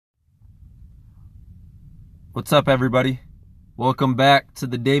What's up, everybody? Welcome back to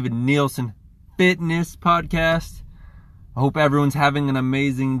the David Nielsen Fitness Podcast. I hope everyone's having an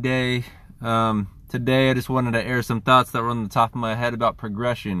amazing day. Today, I just wanted to air some thoughts that were on the top of my head about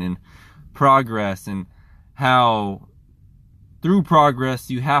progression and progress, and how through progress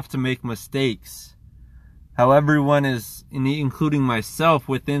you have to make mistakes. How everyone is, including myself,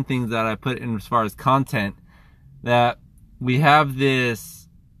 within things that I put in as far as content, that we have this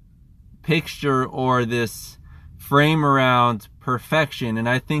picture or this frame around perfection. And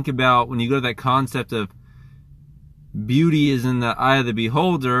I think about when you go to that concept of beauty is in the eye of the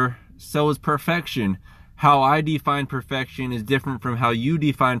beholder, so is perfection. How I define perfection is different from how you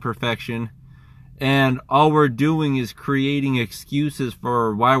define perfection, and all we're doing is creating excuses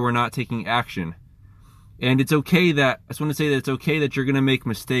for why we're not taking action. And it's okay that, I just want to say that it's okay that you're going to make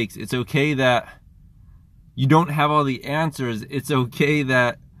mistakes. It's okay that you don't have all the answers. It's okay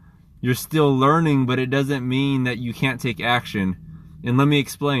that you're still learning, but it doesn't mean that you can't take action. And let me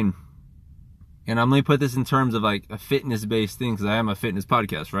explain. And I'm going to put this in terms of like a fitness-based thing, because I am a fitness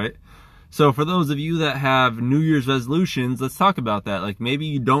podcast, right? So for those of you that have New Year's resolutions, let's talk about that. Like, maybe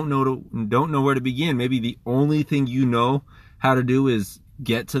you don't know where to begin. Maybe the only thing you know how to do is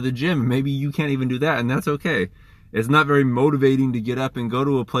get to the gym. Maybe you can't even do that, and that's okay. It's not very motivating to get up and go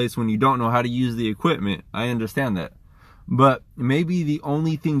to a place when you don't know how to use the equipment. I understand that. But maybe the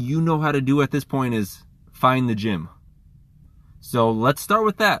only thing you know how to do at this point is find the gym. So let's start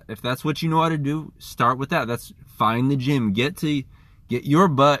with that. If that's what you know how to do, start with that. That's find the gym. Get your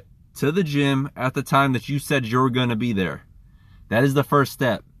butt to the gym at the time that you said you're going to be there. That is the first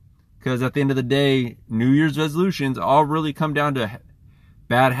step. Because at the end of the day, New Year's resolutions all really come down to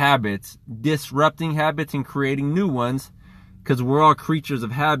bad habits, disrupting habits and creating new ones, because we're all creatures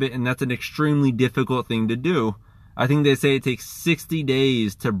of habit, and that's an extremely difficult thing to do. I think they say it takes 60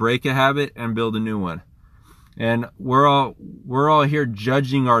 days to break a habit and build a new one. And we're all here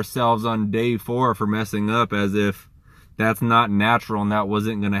judging ourselves on day 4 for messing up, as if that's not natural and that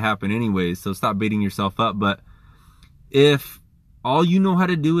wasn't going to happen anyways. So stop beating yourself up. But if all you know how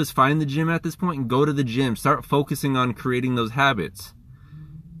to do is find the gym at this point and go to the gym, start focusing on creating those habits.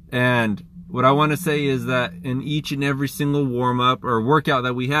 And what I want to say is that in each and every single warm-up or workout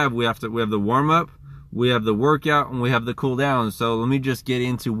that we have the warm-up, we have the workout, and we have the cool down. So let me just get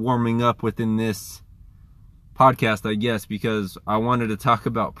into warming up within this podcast, I guess, because I wanted to talk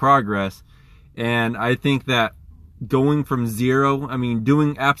about progress. And I think that going from zero,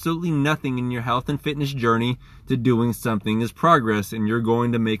 doing absolutely nothing in your health and fitness journey to doing something is progress, and you're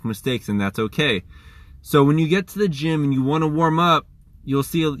going to make mistakes, and that's okay. So when you get to the gym and you want to warm up, you'll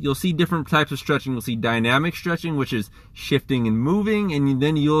see different types of stretching. You'll see dynamic stretching, which is shifting and moving, and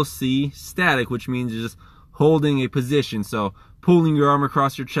then you'll see static, which means just holding a position. So pulling your arm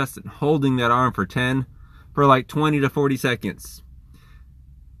across your chest and holding that arm for like 20 to 40 seconds.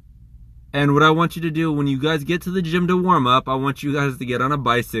 And what I want you to do when you guys get to the gym to warm up, I want you guys to get on a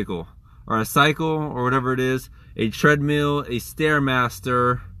bicycle or a cycle or whatever it is, a treadmill, a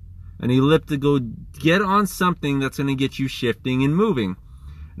Stairmaster, an elliptical. Get on something that's going to get you shifting and moving.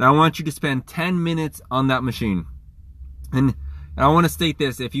 And I want you to spend 10 minutes on that machine. And I want to state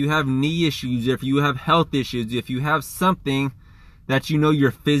this: if you have knee issues, if you have health issues, if you have something that you know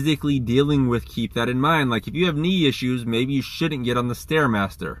you're physically dealing with, keep that in mind. Like, if you have knee issues, maybe you shouldn't get on the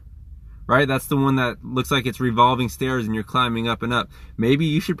Stairmaster, right? That's the one that looks like it's revolving stairs and you're climbing up and up. Maybe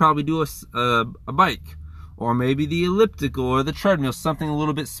you should probably do a bike, or maybe the elliptical or the treadmill, something a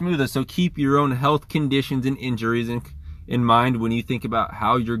little bit smoother. So keep your own health conditions and injuries in mind when you think about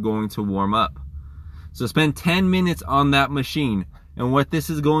how you're going to warm up. So spend 10 minutes on that machine. And what this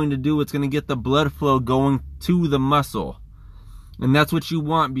is going to do, it's going to get the blood flow going to the muscle. And that's what you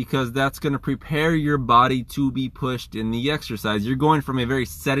want, because that's going to prepare your body to be pushed in the exercise. You're going from a very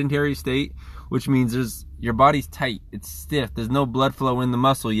sedentary state, which means your body's tight, it's stiff, there's no blood flow in the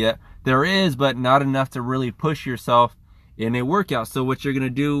muscle yet. There is, but not enough to really push yourself in a workout. So what you're going to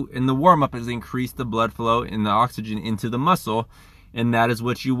do in the warm-up is increase the blood flow and the oxygen into the muscle, and that is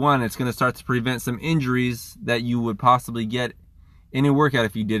what you want. It's going to start to prevent some injuries that you would possibly get in a workout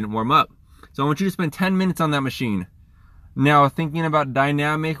if you didn't warm up. So I want you to spend 10 minutes on that machine. Now, thinking about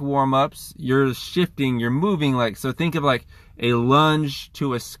dynamic warm-ups, you're shifting, you're moving, so think of like a lunge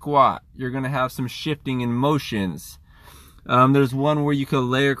to a squat. You're going to have some shifting in motions. There's one where you can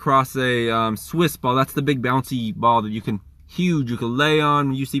lay across a Swiss ball. That's the big bouncy ball that you can lay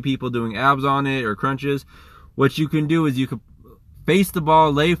on. You see people doing abs on it or crunches. What you can do is you can face the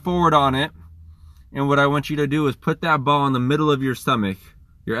ball, lay forward on it, and what I want you to do is put that ball in the middle of your stomach,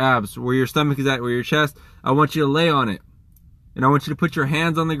 your abs, where your stomach is at, where your chest. I want you to lay on it, and I want you to put your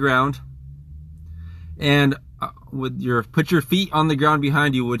hands on the ground, And put your feet on the ground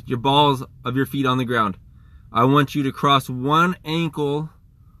behind you with your balls of your feet on the ground. I want you to cross one ankle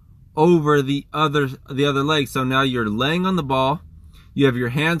over the other leg. So now you're laying on the ball, you have your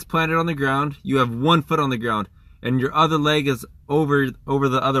hands planted on the ground, you have one foot on the ground, and your other leg is over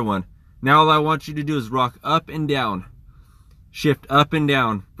the other one. Now all I want you to do is rock up and down, shift up and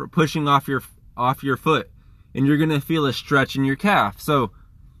down, for pushing off your foot, and you're gonna feel a stretch in your calf. So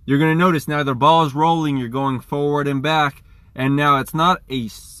you're gonna notice now the ball is rolling, you're going forward and back, and now it's not a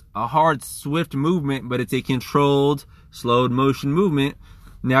hard, swift movement, but it's a controlled, slowed motion movement.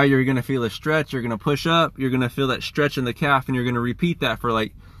 Now you're gonna feel a stretch, you're gonna push up, you're gonna feel that stretch in the calf, and you're gonna repeat that for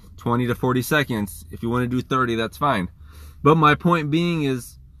like 20 to 40 seconds. If you wanna do 30, that's fine. But my point being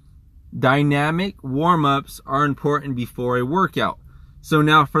is dynamic warm-ups are important before a workout. So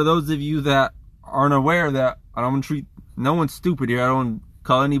now for those of you that aren't aware, that I don't want to treat no one's stupid here, I don't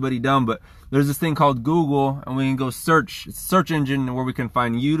call anybody dumb, but there's this thing called Google, and we can go search. It's a search engine where we can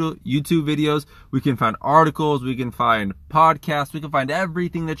find YouTube videos, we can find articles, we can find podcasts, we can find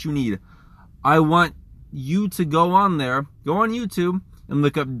everything that you need. I want you to go on there, go on YouTube and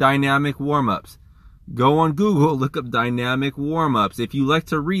look up dynamic warm-ups. Go on Google, look up dynamic warm-ups. If you like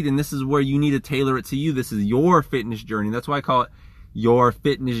to read, and this is where you need to tailor it to you, this is your fitness journey. That's why I call it your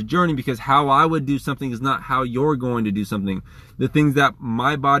fitness journey, because how I would do something is not how you're going to do something. The things that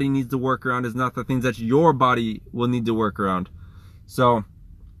my body needs to work around is not the things that your body will need to work around. So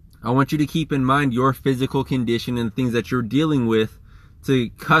I want you to keep in mind your physical condition and things that you're dealing with to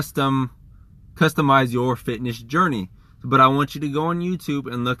customize your fitness journey. But I want you to go on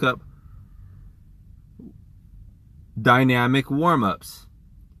YouTube and look up dynamic warm-ups.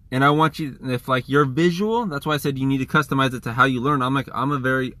 And I want you, if like you're visual, that's why I said you need to customize it to how you learn. I'm a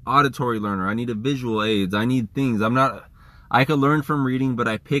very auditory learner. I need a visual aids. I need things. I could learn from reading, but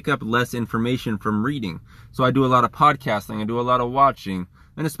I pick up less information from reading. So I do a lot of podcasting. I do a lot of watching.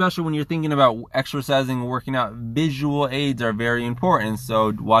 And especially when you're thinking about exercising and working out, visual aids are very important.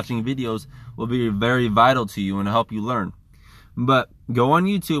 So watching videos will be very vital to you and help you learn. But go on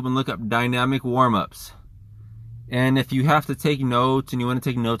YouTube and look up dynamic warm-ups. And if you have to take notes and you want to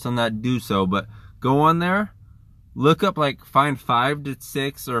take notes on that, do so. But go on there, look up, find 5 to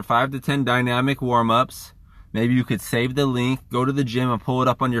 6 or 5 to 10 dynamic warm-ups. Maybe you could save the link, go to the gym and pull it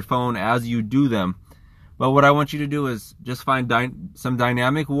up on your phone as you do them. But what I want you to do is just find some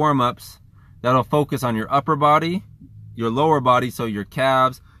dynamic warm-ups that'll focus on your upper body, your lower body, so your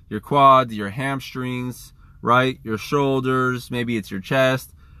calves, your quads, your hamstrings, right? Your shoulders, maybe it's your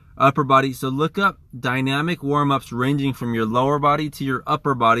chest, upper body. So look up dynamic warm-ups ranging from your lower body to your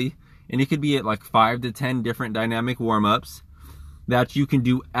upper body, and it could be at 5 to 10 different dynamic warm-ups that you can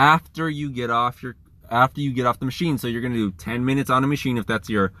do after you get off the machine. So you're going to do 10 minutes on a machine if that's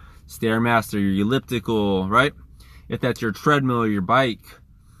your Stairmaster, your elliptical, right? If that's your treadmill or your bike.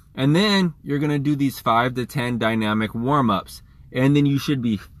 And then you're going to do these 5 to 10 dynamic warm-ups, and then you should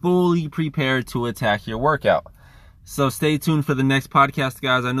be fully prepared to attack your workout. So stay tuned for the next podcast,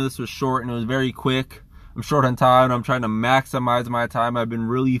 guys. I know this was short and it was very quick. I'm short on time and I'm trying to maximize my time. I've been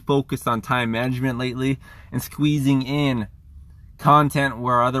really focused on time management lately and squeezing in content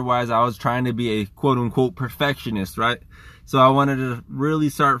where otherwise I was trying to be a quote-unquote perfectionist, right? So I wanted to really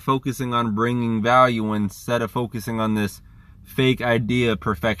start focusing on bringing value instead of focusing on this fake idea of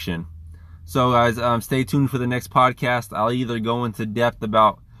perfection. So guys, stay tuned for the next podcast. I'll either go into depth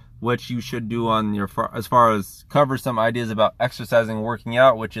about what you should do on your, as far as cover some ideas about exercising and working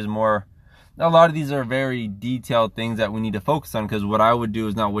out, which is more, a lot of these are very detailed things that we need to focus on, because what I would do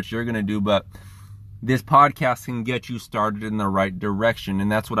is not what you're going to do, but this podcast can get you started in the right direction.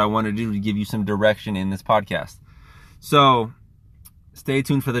 And that's what I want to do, to give you some direction in this podcast. So stay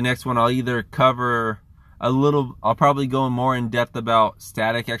tuned for the next one. I'll either cover I'll probably go more in depth about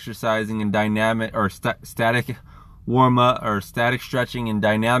static exercising and dynamic, or static warm-up or static stretching and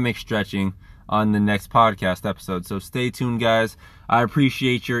dynamic stretching on the next podcast episode. So stay tuned, guys. I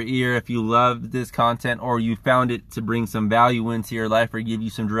appreciate your ear. If you love this content or you found it to bring some value into your life or give you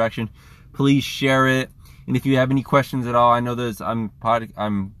some direction, please share it. And if you have any questions at all, I know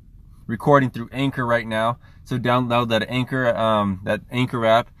I'm recording through Anchor right now, so download that Anchor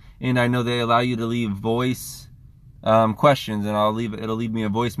app, and I know they allow you to leave voice questions, and it'll leave me a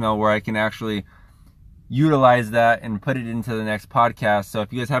voicemail where I can actually utilize that and put it into the next podcast. So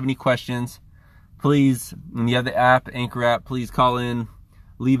if you guys have any questions, please, and you have the app, Anchor app, please call in,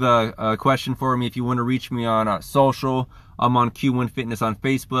 leave a question for me. If you want to reach me on social, I'm on Q1 Fitness on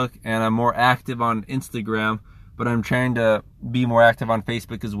Facebook, and I'm more active on Instagram, but I'm trying to be more active on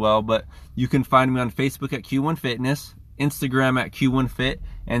Facebook as well. But you can find me on Facebook at Q1 Fitness, Instagram at Q1 Fit,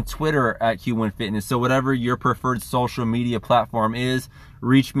 and Twitter at Q1 Fitness. So whatever your preferred social media platform is,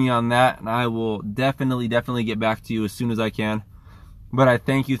 reach me on that, and I will definitely get back to you as soon as I can. But I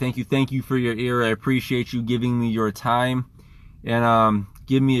thank you for your ear. I appreciate you giving me your time. And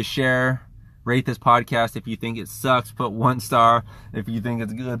give me a share. Rate this podcast. If you think it sucks, put 1 star. If you think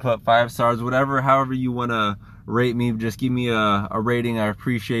it's good, put 5 stars. Whatever, however you want to rate me, just give me a rating. I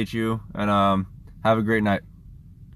appreciate you. And have a great night.